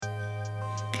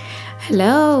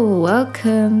Hello,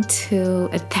 welcome to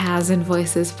A Thousand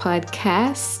Voices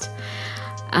podcast.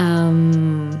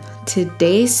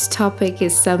 Today's topic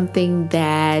is something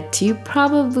that you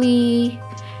probably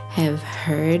have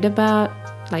heard about,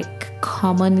 like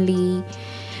commonly,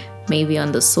 maybe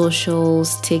on the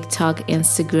socials, TikTok,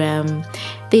 Instagram.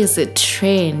 There's a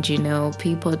trend,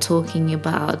 people talking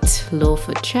about law of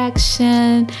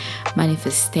attraction,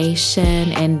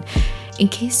 manifestation, and in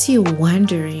case you're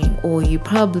wondering, or you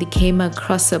probably came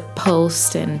across a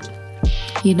post and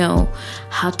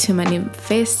how to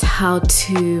manifest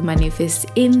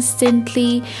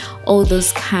instantly, all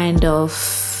those kind of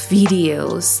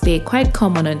videos, they're quite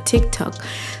common on TikTok.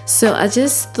 So I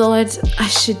just thought I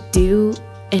should do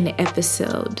an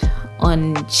episode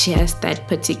on just that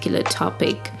particular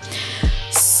topic.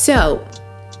 So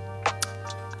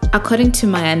according to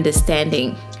my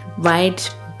understanding,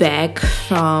 right back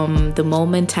from the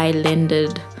moment I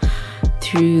landed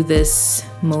through this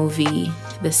movie,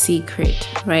 The Secret,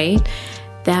 right?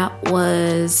 That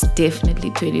was definitely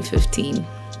 2015.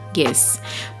 Yes.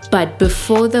 But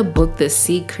before the book, The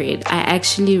Secret, I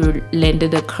actually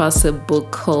landed across a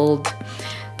book called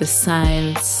The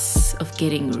Science of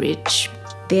Getting Rich.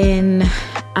 Then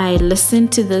I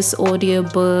listened to this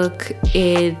audiobook.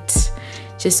 It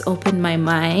just opened my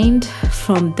mind.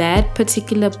 From that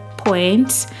particular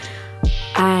point,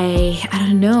 I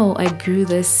don't know, I grew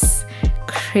this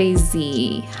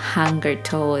crazy hunger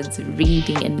towards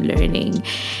reading and learning.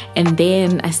 And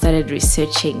then I started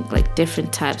researching like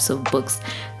different types of books.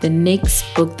 The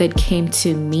next book that came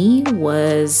to me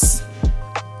was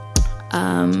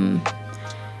The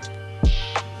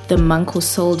Monk Who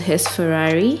Sold His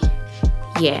Ferrari.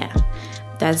 Yeah,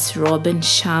 that's Robin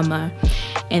Sharma.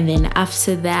 And then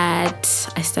after that,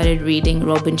 I started reading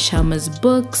Robin Sharma's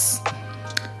books.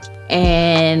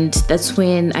 And that's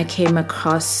when I came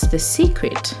across The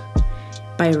Secret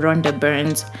by Rhonda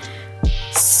Burns.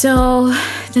 So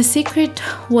The Secret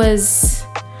was,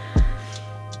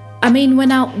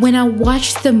 when I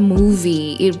watched the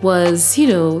movie, it was,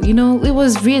 it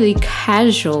was really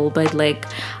casual, but like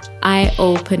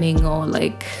eye-opening or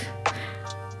like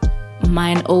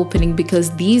mind-opening,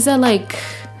 because these are like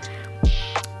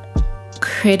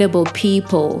credible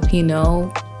people,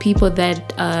 people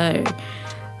that are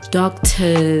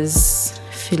doctors,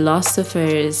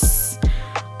 philosophers,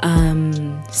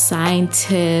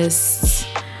 scientists.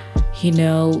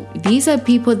 These are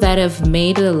people that have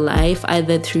made a life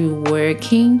either through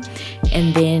working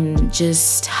and then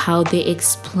just how they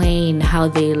explain how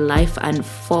their life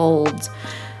unfolds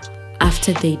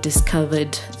after they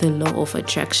discovered the law of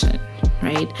attraction,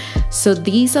 right? So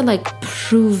these are like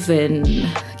proven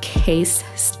case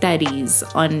studies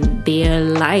on their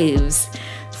lives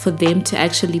for them to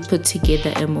actually put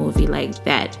together a movie like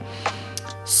that.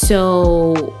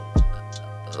 So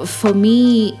for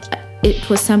me, it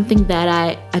was something that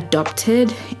I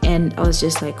adopted, and I was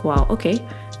just like, wow, okay,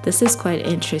 this is quite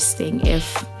interesting.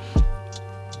 If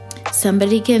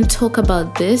somebody can talk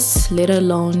about this, let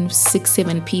alone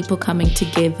 6-7 people coming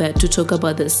together to talk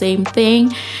about the same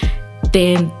thing,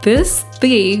 then this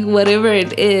thing, whatever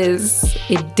it is,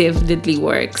 it definitely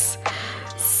works.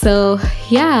 So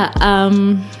yeah,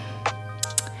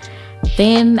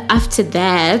 then after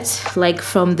that, like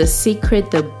from The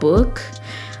Secret, the book,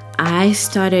 I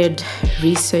started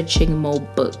researching more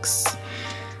books.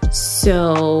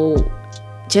 So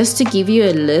just to give you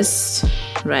a list,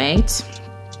 right?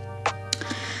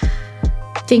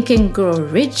 Think and Grow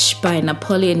Rich by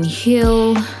Napoleon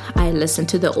Hill. I listened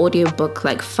to the audiobook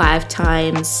like 5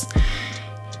 times.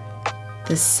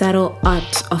 The Subtle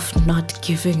Art of Not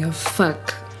Giving a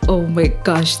Fuck. Oh my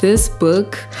gosh, this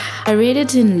book, I read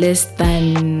it in less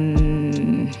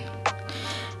than,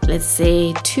 let's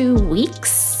say, 2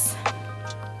 weeks.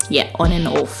 Yeah, on and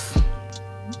off.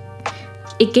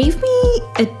 It gave me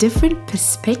a different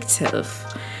perspective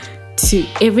to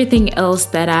everything else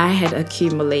that I had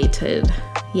accumulated.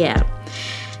 Yeah.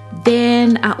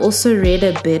 Then I also read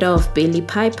a bit of Billy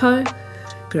Piper,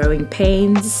 Growing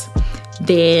Pains.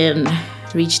 Then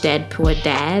Rich Dad, Poor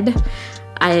Dad.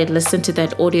 I had listened to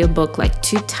that audiobook like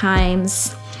 2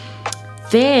 times.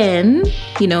 Then,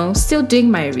 still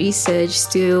doing my research,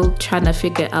 still trying to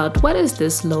figure out what is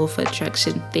this law of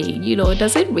attraction thing?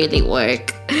 Does it really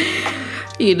work?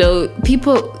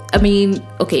 People,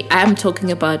 okay, I'm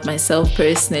talking about myself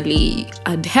personally.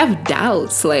 I'd have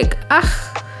doubts like,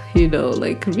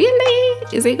 really?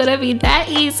 Is it gonna be that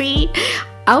easy?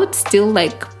 I would still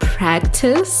like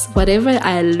practice whatever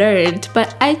I learned,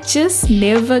 but I just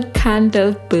never kind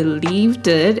of believed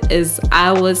it as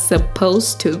I was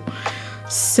supposed to.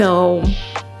 So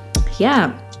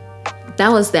yeah,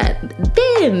 that was that.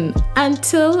 Then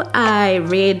until I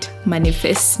read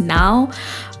Manifest Now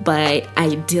by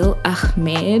Adil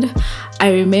Ahmed,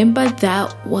 I remember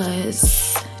that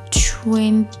was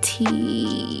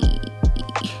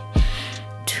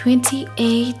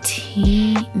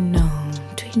 2018, no,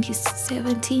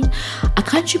 2017. I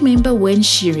can't remember when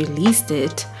she released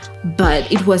it,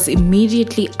 but it was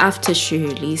immediately after she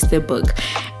released the book.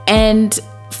 And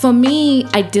for me,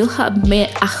 Adil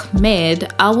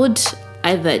Ahmed, I would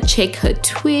either check her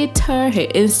Twitter, her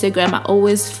Instagram. I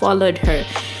always followed her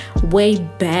way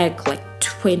back, like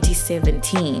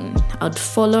 2017. I'd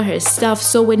follow her stuff.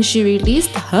 So when she released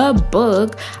her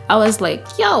book, I was like,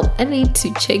 yo, I need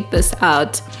to check this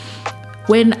out.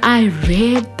 When I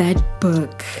read that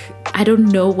book, I don't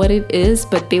know what it is,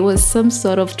 but there was some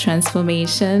sort of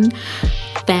transformation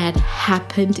that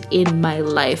happened in my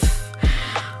life.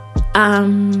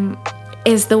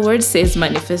 As the word says,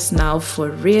 manifest now, for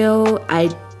real,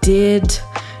 I did.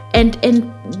 And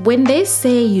when they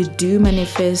say you do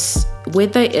manifest,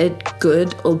 whether it's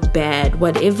good or bad,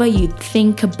 whatever you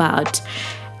think about,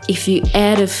 if you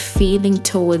add a feeling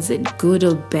towards it, good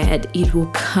or bad, it will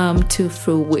come to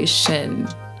fruition.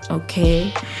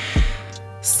 Okay?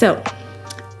 So,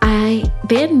 I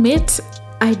then met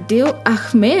Adil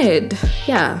Ahmed.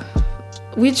 Yeah.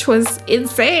 Which was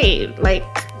insane. Like,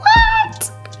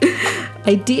 what?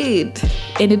 I did.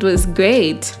 And it was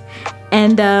great.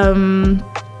 And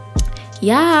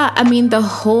yeah, I mean, the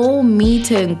whole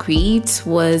meet and greet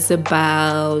was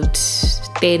about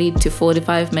 30 to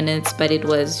 45 minutes, but it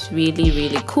was really,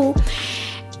 really cool.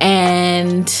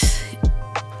 And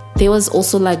there was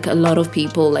also like a lot of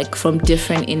people like from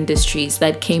different industries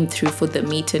that came through for the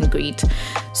meet and greet.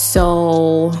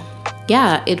 So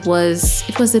yeah, it was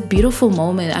a beautiful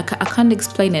moment. I can't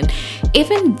explain it.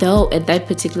 Even though at that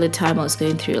particular time I was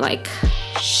going through like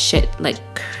shit, like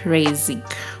crazy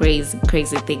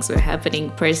things were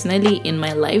happening personally in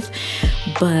my life,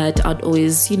 but I'd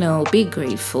always, be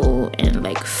grateful and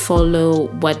like follow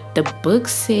what the book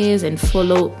says and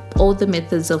follow all the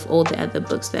methods of all the other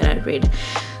books that I read.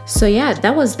 So yeah,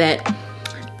 that was that.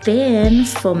 Then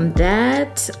from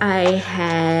that, I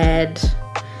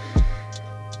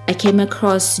came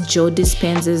across Joe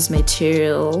Dispenza's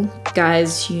material.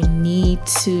 Guys, you need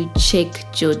to check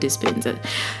Joe Dispenza.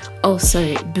 Oh,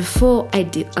 sorry. Before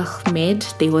Adil Ahmed,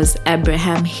 there was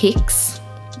Abraham Hicks.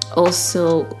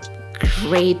 Also,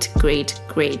 great.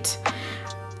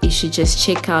 You should just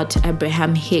check out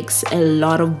Abraham Hicks. A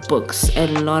lot of books, a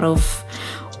lot of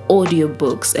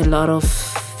audiobooks, a lot of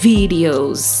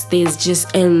videos. There's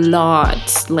just a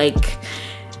lot. Like,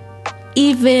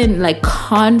 even like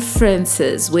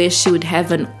conferences where she would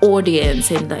have an audience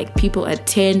and like people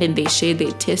attend and they share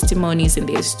their testimonies and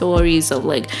their stories of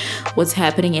like what's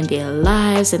happening in their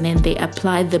lives, and then they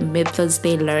apply the methods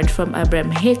they learned from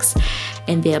Abraham Hicks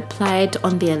and they apply it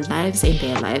on their lives and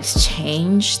their lives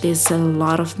change. There's a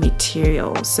lot of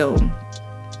material, so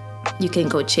you can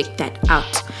go check that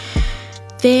out.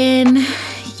 Then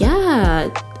yeah,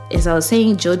 as I was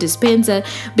saying, Joe Dispenza,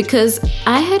 because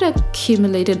I had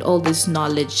accumulated all this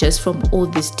knowledge just from all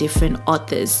these different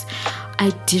authors. I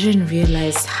didn't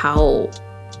realize how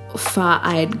far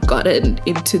I had gotten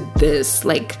into this.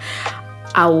 Like,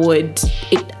 I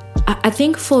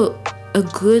think for a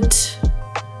good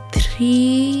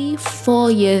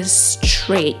 3-4 years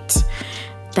straight,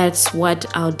 that's what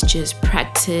I would just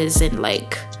practice and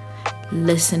like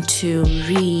listen to,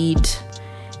 read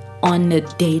on a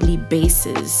daily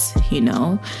basis,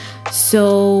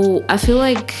 So I feel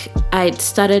like I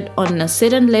started on a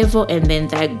certain level and then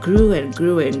that grew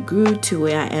to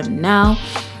where I am now.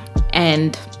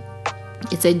 And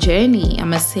it's a journey. I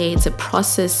must say it's a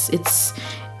process.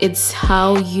 It's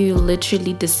how you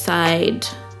literally decide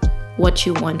what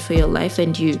you want for your life,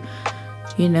 and you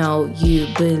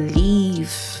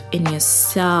believe in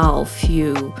yourself.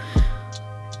 You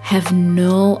have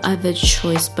no other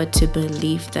choice but to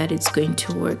believe that it's going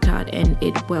to work out, and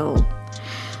it will.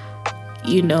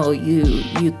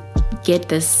 You get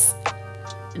this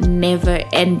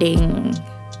never-ending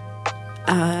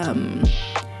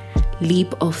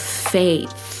leap of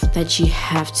faith that you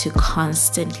have to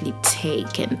constantly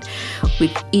take, and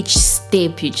with each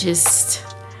step you just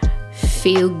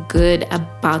feel good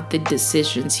about the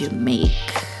decisions you make.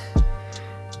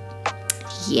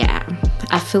 Yeah,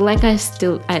 I feel like I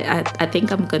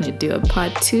think I'm gonna do a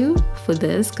part 2 for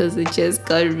this because it just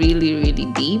got really, really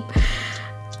deep.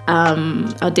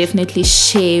 I'll definitely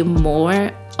share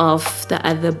more of the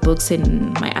other books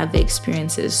and my other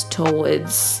experiences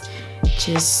towards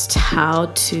just how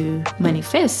to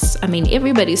manifest. I mean,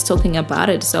 everybody's talking about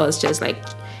it, so it's just like,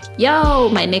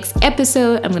 my next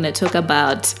episode, I'm going to talk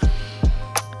about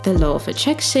the law of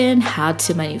attraction, how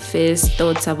to manifest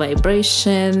thoughts and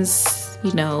vibrations.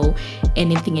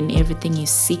 Anything and everything you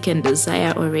seek and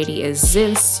desire already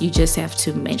exists. You just have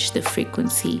to match the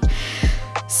frequency.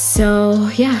 So,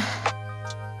 yeah.